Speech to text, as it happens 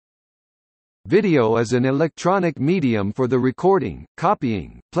Video is an electronic medium for the recording,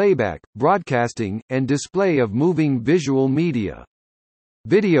 copying, playback, broadcasting, and display of moving visual media.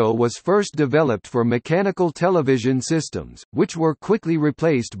 Video was first developed for mechanical television systems, which were quickly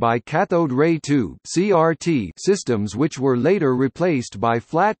replaced by cathode ray tube (CRT) systems, which were later replaced by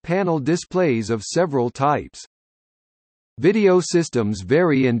flat panel displays of several types. Video systems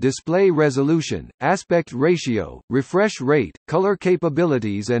vary in display resolution, aspect ratio, refresh rate, color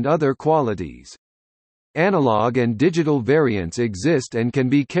capabilities and other qualities. Analog and digital variants exist and can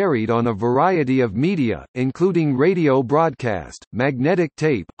be carried on a variety of media, including radio broadcast, magnetic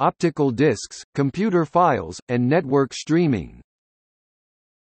tape, optical discs, computer files, and network streaming.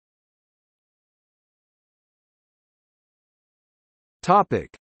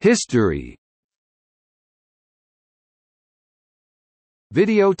 History.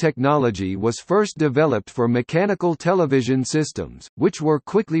 Video technology was first developed for mechanical television systems, which were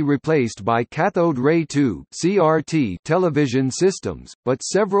quickly replaced by cathode ray tube (CRT) television systems, but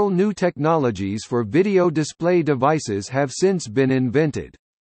several new technologies for video display devices have since been invented.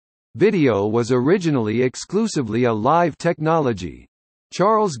 Video was originally exclusively a live technology.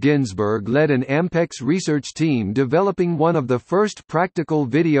 Charles Ginzburg led an Ampex research team developing one of the first practical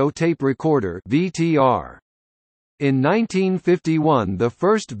video tape recorder (VTR). In 1951, the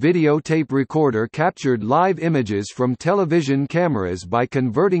first videotape recorder captured live images from television cameras by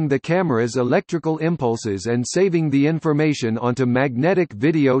converting the camera's electrical impulses and saving the information onto magnetic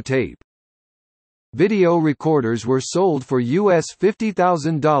videotape. Video recorders were sold for US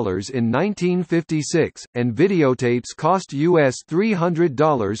 $50,000 in 1956, and videotapes cost US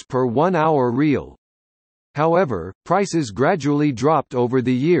 $300 per 1-hour reel. However, prices gradually dropped over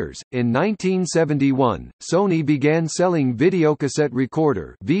the years. In 1971, Sony began selling videocassette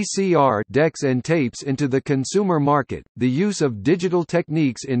recorder (VCR) decks and tapes into the consumer market. The use of digital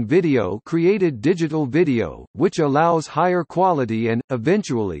techniques in video created digital video, which allows higher quality and,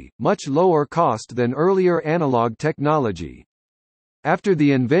 eventually, much lower cost than earlier analog technology. After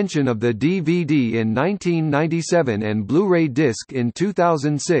the invention of the DVD in 1997 and Blu-ray disc in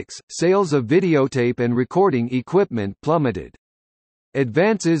 2006, sales of videotape and recording equipment plummeted.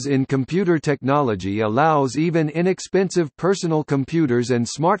 Advances in computer technology allows even inexpensive personal computers and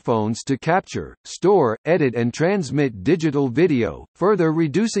smartphones to capture, store, edit and transmit digital video, further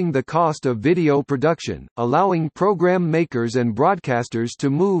reducing the cost of video production, allowing program makers and broadcasters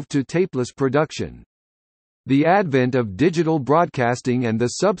to move to tapeless production. The advent of digital broadcasting and the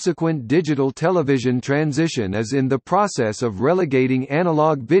subsequent digital television transition is in the process of relegating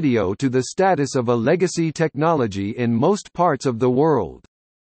analog video to the status of a legacy technology in most parts of the world.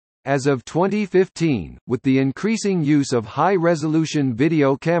 As of 2015, with the increasing use of high-resolution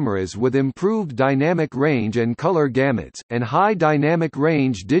video cameras with improved dynamic range and color gamuts, and high dynamic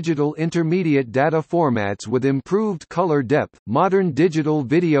range digital intermediate data formats with improved color depth, modern digital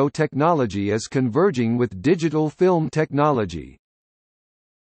video technology is converging with digital film technology.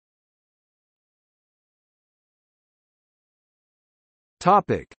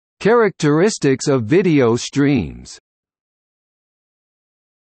 Topic: Characteristics of video streams.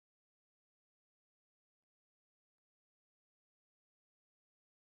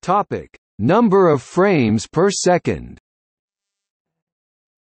 Topic: Number of frames per second.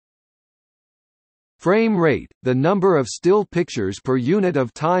 Frame rate, the number of still pictures per unit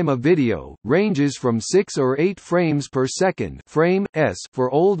of time of video, ranges from 6 or 8 frames per second frame s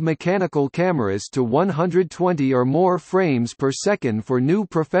for old mechanical cameras to 120 or more frames per second for new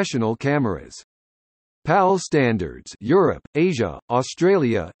professional cameras. PAL standards Europe, Asia,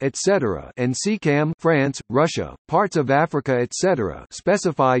 Australia, etc. and SECAM France, Russia, parts of Africa etc.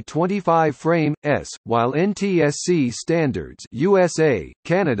 specify 25 frame s, while NTSC standards USA,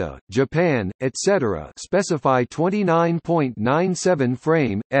 Canada, Japan, etc. specify 29.97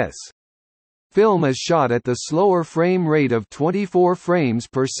 frame s. Film is shot at the slower frame rate of 24 frames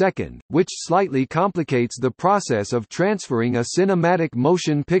per second, which slightly complicates the process of transferring a cinematic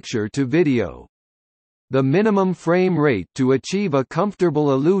motion picture to video. The minimum frame rate to achieve a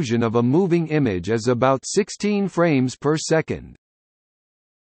comfortable illusion of a moving image is about 16 frames per second.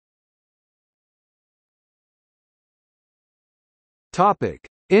 Topic: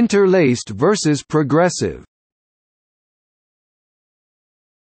 Interlaced versus progressive.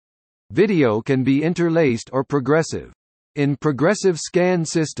 Video can be interlaced or progressive. In progressive scan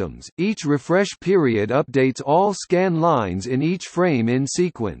systems, each refresh period updates all scan lines in each frame in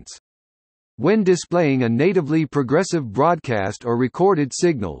sequence. When displaying a natively progressive broadcast or recorded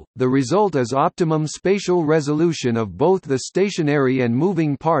signal, the result is optimum spatial resolution of both the stationary and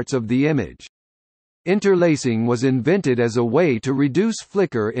moving parts of the image. Interlacing was invented as a way to reduce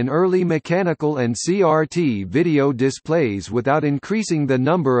flicker in early mechanical and CRT video displays without increasing the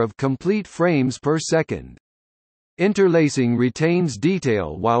number of complete frames per second. Interlacing retains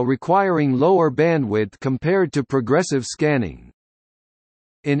detail while requiring lower bandwidth compared to progressive scanning.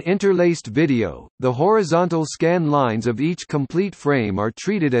 In interlaced video, the horizontal scan lines of each complete frame are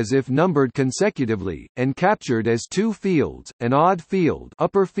treated as if numbered consecutively, and captured as two fields, an odd field,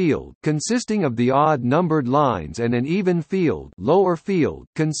 upper field consisting of the odd numbered lines and an even field, lower field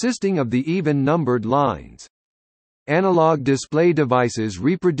consisting of the even numbered lines. Analog display devices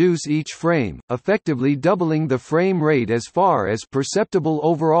reproduce each frame, effectively doubling the frame rate as far as perceptible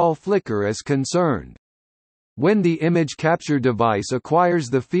overall flicker is concerned. When the image capture device acquires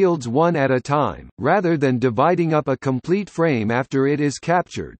the fields one at a time, rather than dividing up a complete frame after it is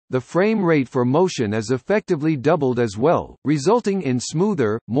captured, the frame rate for motion is effectively doubled as well, resulting in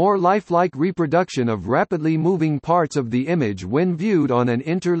smoother, more lifelike reproduction of rapidly moving parts of the image when viewed on an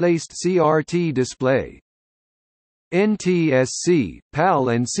interlaced CRT display. NTSC, PAL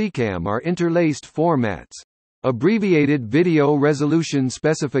and SECAM are interlaced formats. Abbreviated video resolution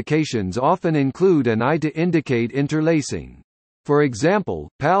specifications often include an I to indicate interlacing. For example,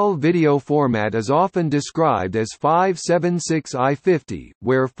 PAL video format is often described as 576i50,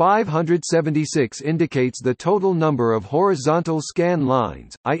 where 576 indicates the total number of horizontal scan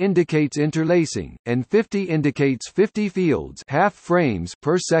lines, I indicates interlacing, and 50 indicates 50 fields, half frames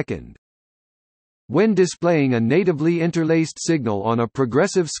per second. When displaying a natively interlaced signal on a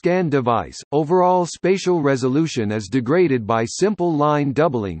progressive scan device, overall spatial resolution is degraded by simple line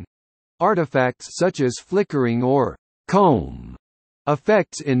doubling. Artifacts such as flickering or comb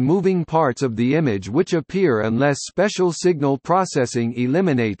effects in moving parts of the image which appear unless special signal processing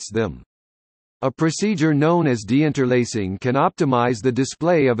eliminates them. A procedure known as deinterlacing can optimize the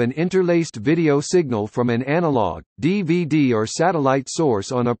display of an interlaced video signal from an analog, DVD or satellite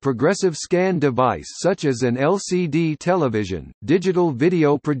source on a progressive scan device such as an LCD television, digital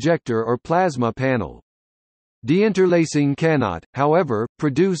video projector or plasma panel. Deinterlacing cannot, however,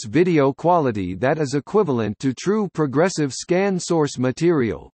 produce video quality that is equivalent to true progressive scan source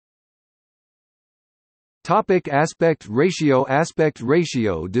material. Aspect ratio. Aspect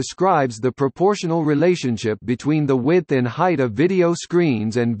ratio describes the proportional relationship between the width and height of video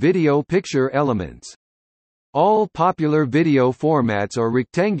screens and video picture elements. All popular video formats are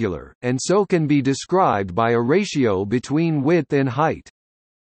rectangular, and so can be described by a ratio between width and height.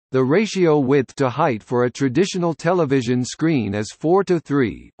 The ratio width to height for a traditional television screen is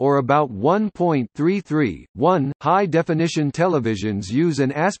 4:3, or about 1.33:1. High-definition televisions use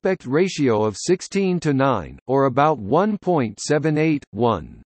an aspect ratio of 16:9, or about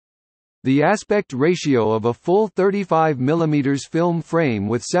 1.78:1. The aspect ratio of a full 35 mm film frame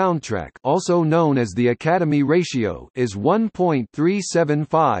with soundtrack, also known as the Academy ratio, is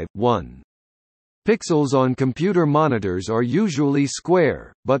 1.375:1. Pixels on computer monitors are usually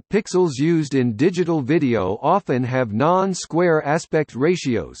square, but pixels used in digital video often have non-square aspect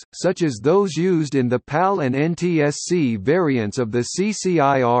ratios, such as those used in the PAL and NTSC variants of the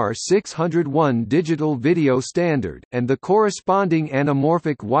CCIR 601 digital video standard, and the corresponding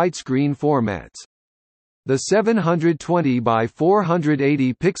anamorphic widescreen formats. The 720 by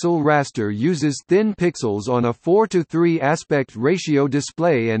 480 pixel raster uses thin pixels on a 4:3 aspect ratio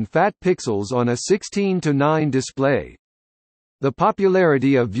display and fat pixels on a 16:9 display. The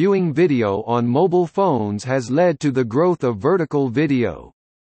popularity of viewing video on mobile phones has led to the growth of vertical video.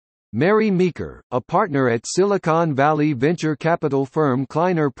 Mary Meeker, a partner at Silicon Valley venture capital firm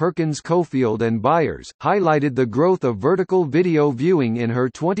Kleiner Perkins Cofield and Byers, highlighted the growth of vertical video viewing in her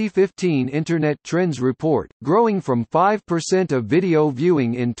 2015 Internet Trends report, growing from 5% of video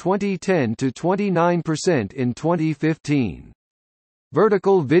viewing in 2010 to 29% in 2015.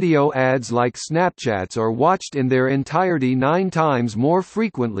 Vertical video ads like Snapchats are watched in their entirety 9 times more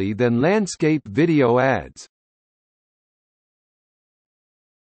frequently than landscape video ads.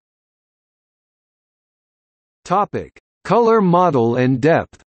 Topic: Color model and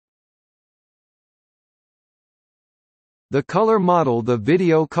depth. The color model, the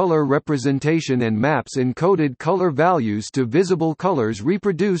video color representation, and maps encoded color values to visible colors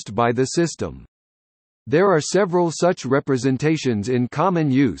reproduced by the system. There are several such representations in common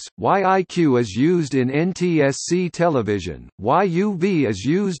use. YIQ is used in NTSC television, YUV is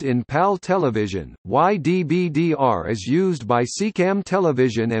used in PAL television, YDBDR is used by SECAM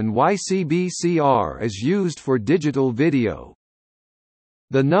television, and YCBCR is used for digital video.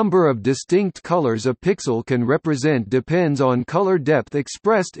 The number of distinct colors a pixel can represent depends on color depth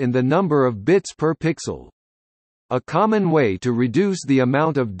expressed in the number of bits per pixel. A common way to reduce the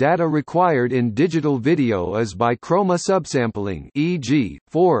amount of data required in digital video is by chroma subsampling, e.g.,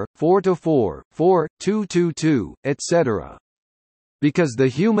 4:4:4, 4:2:2:2, etc. Because the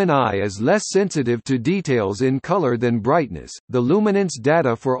human eye is less sensitive to details in color than brightness, the luminance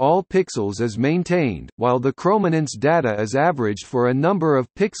data for all pixels is maintained, while the chrominance data is averaged for a number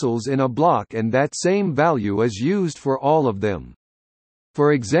of pixels in a block, and that same value is used for all of them.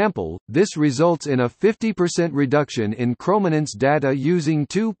 For example, this results in a 50% reduction in chrominance data using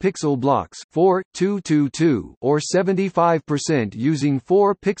 2-pixel blocks 4:2:2:2 or 75% using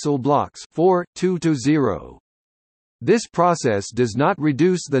 4-pixel blocks 4:2:0. This process does not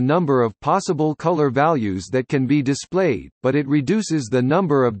reduce the number of possible color values that can be displayed, but it reduces the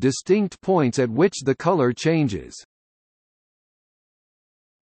number of distinct points at which the color changes.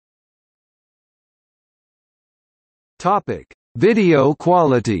 Topic: Video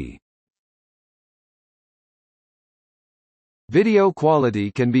quality. Video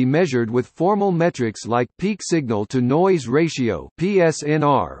quality can be measured with formal metrics like peak signal-to-noise ratio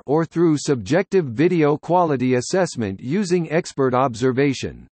 (PSNR) or through subjective video quality assessment using expert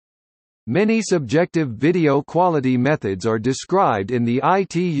observation. Many subjective video quality methods are described in the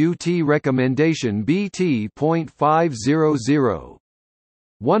ITUT recommendation BT.500.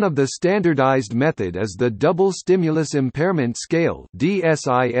 One of the standardized method is the Double Stimulus Impairment Scale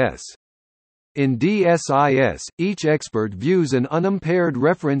 (DSIS). In DSIS, each expert views an unimpaired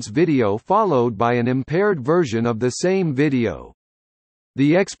reference video followed by an impaired version of the same video.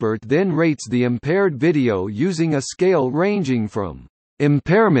 The expert then rates the impaired video using a scale ranging from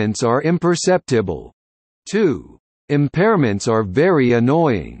 "impairments are imperceptible" to "impairments are very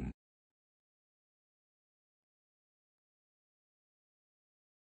annoying."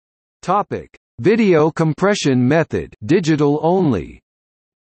 Topic: Video compression method, digital only.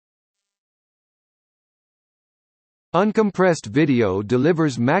 Uncompressed video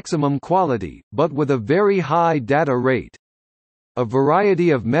delivers maximum quality, but with a very high data rate. A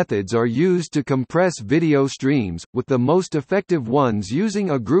variety of methods are used to compress video streams, with the most effective ones using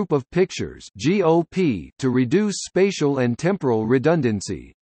a group of pictures (GOP) to reduce spatial and temporal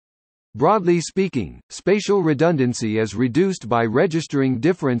redundancy. Broadly speaking, spatial redundancy is reduced by registering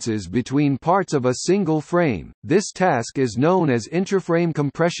differences between parts of a single frame. This task is known as intraframe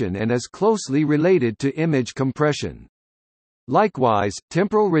compression and is closely related to image compression. Likewise,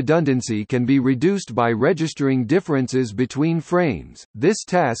 temporal redundancy can be reduced by registering differences between frames. This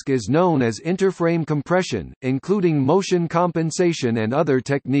task is known as interframe compression, including motion compensation and other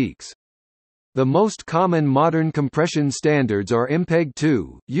techniques. The most common modern compression standards are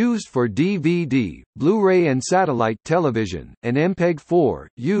MPEG-2, used for DVD, Blu-ray and satellite television, and MPEG-4,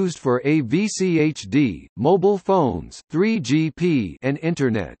 used for AVCHD, mobile phones, 3GP, and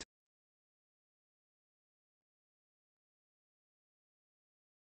Internet.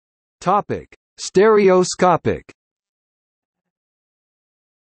 Topic: Stereoscopic.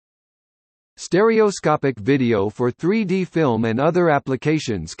 Stereoscopic video for 3D film and other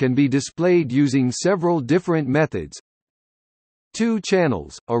applications can be displayed using several different methods. 2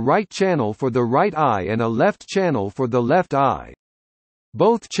 channels, a right channel for the right eye and a left channel for the left eye.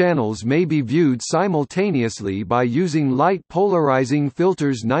 Both channels may be viewed simultaneously by using light polarizing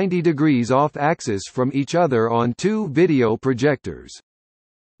filters 90 degrees off-axis from each other on 2 video projectors.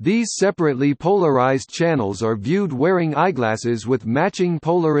 These separately polarized channels are viewed wearing eyeglasses with matching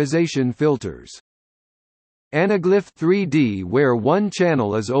polarization filters. Anaglyph 3D, where one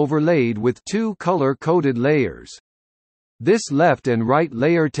channel is overlaid with 2 color-coded layers. This left and right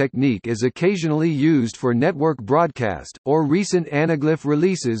layer technique is occasionally used for network broadcast, or recent anaglyph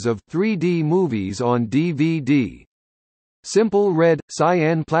releases of 3D movies on DVD. Simple red,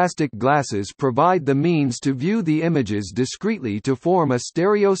 cyan plastic glasses provide the means to view the images discretely to form a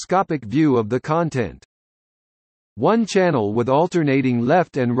stereoscopic view of the content. One channel with alternating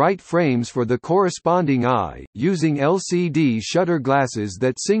left and right frames for the corresponding eye, using LCD shutter glasses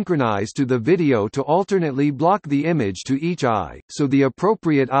that synchronize to the video to alternately block the image to each eye, so the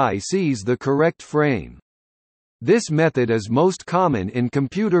appropriate eye sees the correct frame. This method is most common in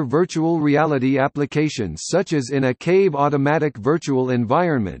computer virtual reality applications such as in a cave automatic virtual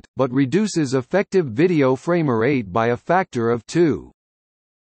environment, but reduces effective video frame rate by a factor of 2.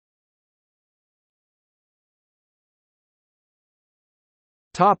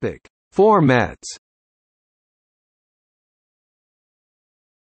 Topic: Formats.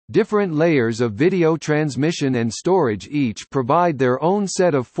 Different layers of video transmission and storage each provide their own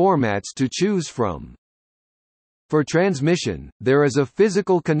set of formats to choose from. For transmission, there is a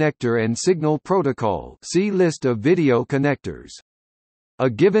physical connector and signal protocol. See list of video connectors. A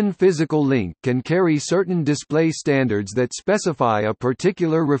given physical link can carry certain display standards that specify a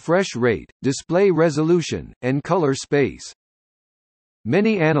particular refresh rate, display resolution, and color space.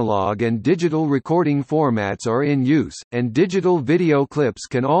 Many analog and digital recording formats are in use, and digital video clips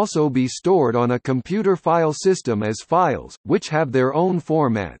can also be stored on a computer file system as files, which have their own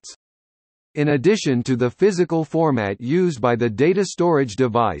formats. In addition to the physical format used by the data storage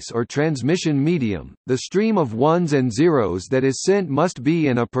device or transmission medium, the stream of ones and zeros that is sent must be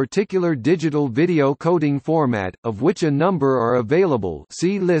in a particular digital video coding format, of which a number are available.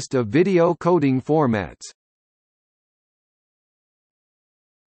 See List of video coding formats.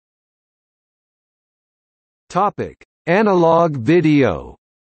 Topic: Analog video.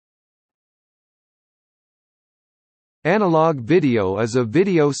 Analog video is a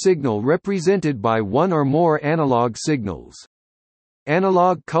video signal represented by one or more analog signals.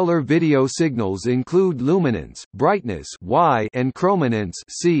 Analog color video signals include luminance, brightness Y, and chrominance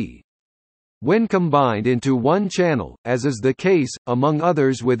C. When combined into one channel, as is the case, among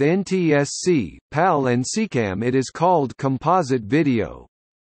others with NTSC, PAL and SECAM, it is called composite video.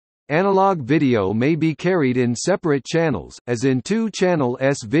 Analog video may be carried in separate channels, as in two-channel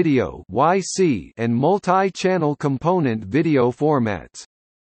S-video (YC) and multi-channel component video formats.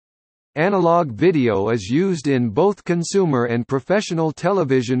 Analog video is used in both consumer and professional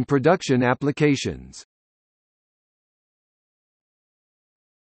television production applications.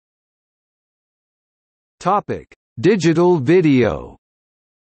 Topic: Digital video.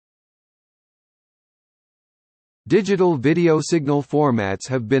 Digital video signal formats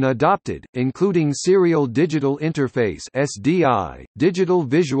have been adopted, including Serial Digital Interface (SDI), Digital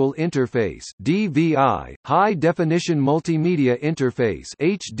Visual Interface (DVI), High Definition Multimedia Interface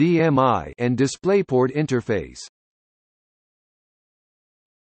 (HDMI), and DisplayPort Interface.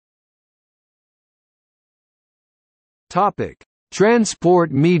 Topic: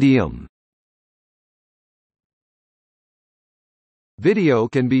 Transport medium. Video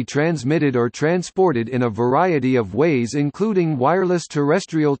can be transmitted or transported in a variety of ways, including wireless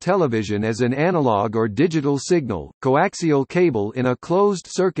terrestrial television as an analog or digital signal, coaxial cable in a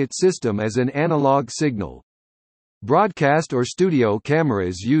closed-circuit system as an analog signal. Broadcast or studio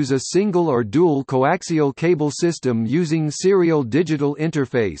cameras use a single or dual coaxial cable system using Serial Digital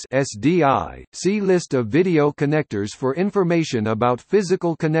Interface (SDI). See List of video connectors for information about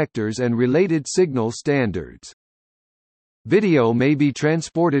physical connectors and related signal standards. Video may be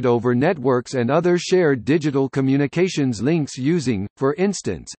transported over networks and other shared digital communications links using, for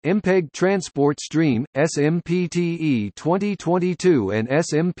instance, MPEG Transport Stream, SMPTE 2022 and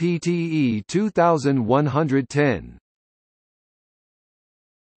SMPTE 2110.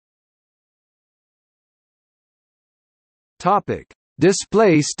 Topic: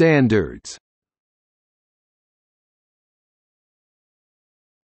 Display standards.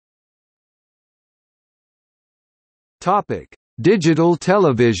 Topic: Digital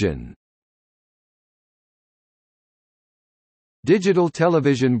television. Digital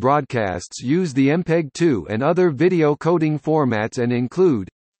television broadcasts use the MPEG-2 and other video coding formats and include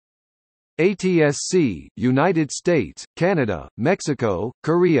ATSC, United States, Canada, Mexico,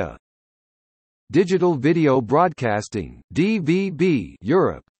 Korea. Digital Video Broadcasting, DVB,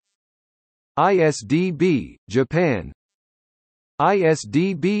 Europe. ISDB, Japan.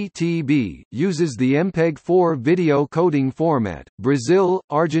 ISDB-TB, uses the MPEG-4 video coding format, Brazil,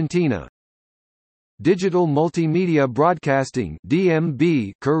 Argentina. Digital Multimedia Broadcasting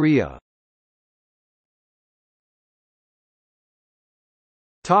DMB, Korea.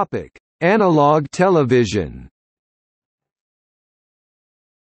 Topic: Analog television.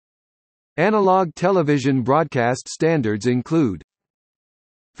 Analog television broadcast standards include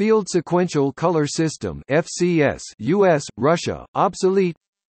Field Sequential Color System (FCS), US, Russia, obsolete.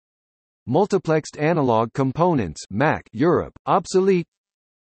 Multiplexed Analog Components (MAC), Europe, obsolete.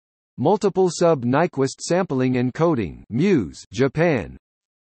 Multiple Sub-Nyquist Sampling Encoding (MUSE), Japan.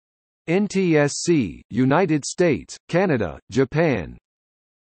 NTSC, United States, Canada, Japan.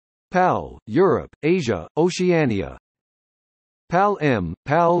 PAL, Europe, Asia, Oceania. PAL-M,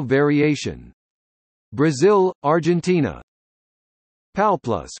 PAL variation. Brazil, Argentina. PAL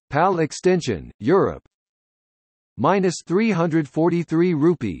Plus, PAL extension, Europe. -343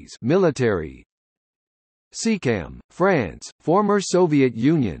 rupees, military. SECAM, France, former Soviet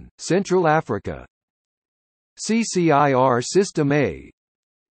Union, Central Africa. CCIR System A.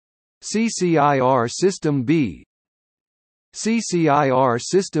 CCIR System B. CCIR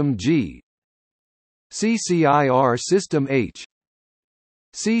System G. CCIR System H.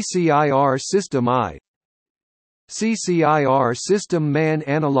 CCIR System I. CCIR System Man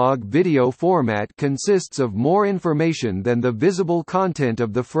analog video format consists of more information than the visible content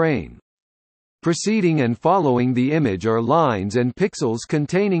of the frame. Preceding and following the image are lines and pixels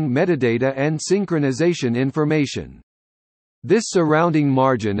containing metadata and synchronization information. This surrounding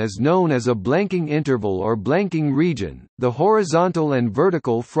margin is known as a blanking interval or blanking region. The horizontal and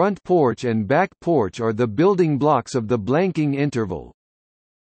vertical front porch and back porch are the building blocks of the blanking interval.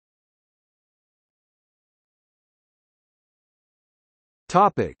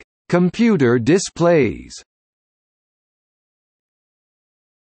 Topic: Computer displays.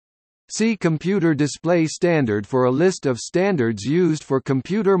 See Computer display standard for a list of standards used for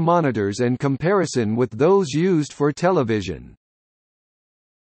computer monitors and comparison with those used for television.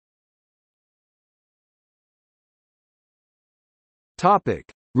 Topic: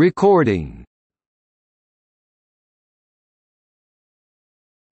 Recording.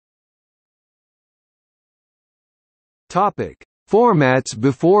 Topic: Formats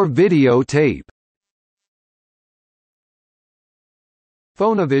before videotape.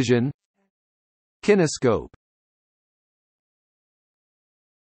 Phonovision, Kinescope.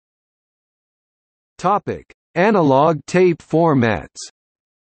 Topic: Analog tape formats.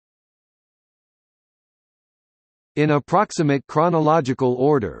 In approximate chronological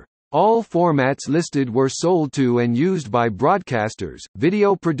order. All formats listed were sold to and used by broadcasters,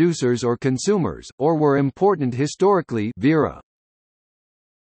 video producers or consumers, or were important historically via.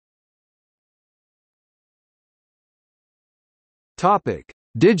 Topic: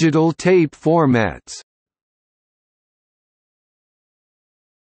 Digital tape formats.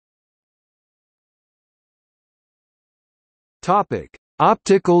 Topic: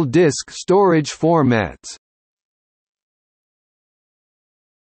 Optical disc storage formats.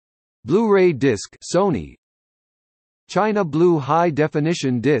 Blu-ray disc Sony, China Blue High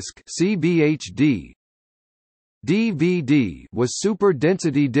Definition Disc CBHD, DVD was Super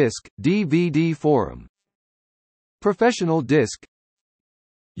Density Disc DVD Forum, Professional Disc,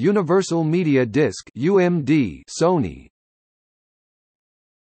 Universal Media Disc UMD Sony.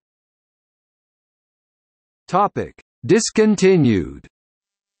 Topic: Discontinued.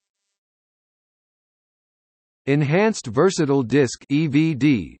 Enhanced Versatile Disc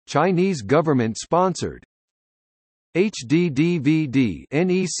EVD, Chinese government sponsored. HD DVD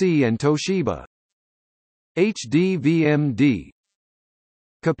NEC and Toshiba. HD VMD.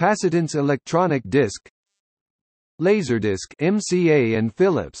 Capacitance Electronic Disc. Laserdisc MCA and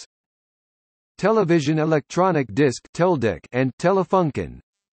Philips. Television Electronic Disc Teldec and Telefunken.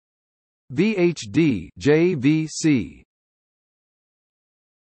 VHD JVC.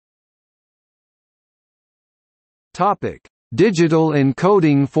 Topic: Digital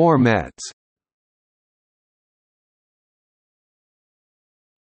encoding formats.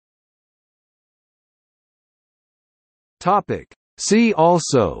 Topic: See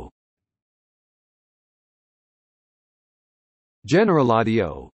also.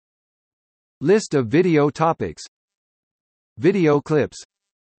 Generalaudio. List of video topics. Video clips.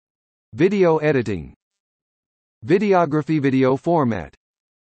 Video editing. Videography. Video format.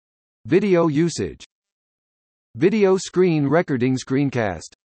 Video usage. Video screen recording.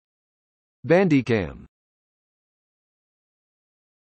 Screencast. Bandicam.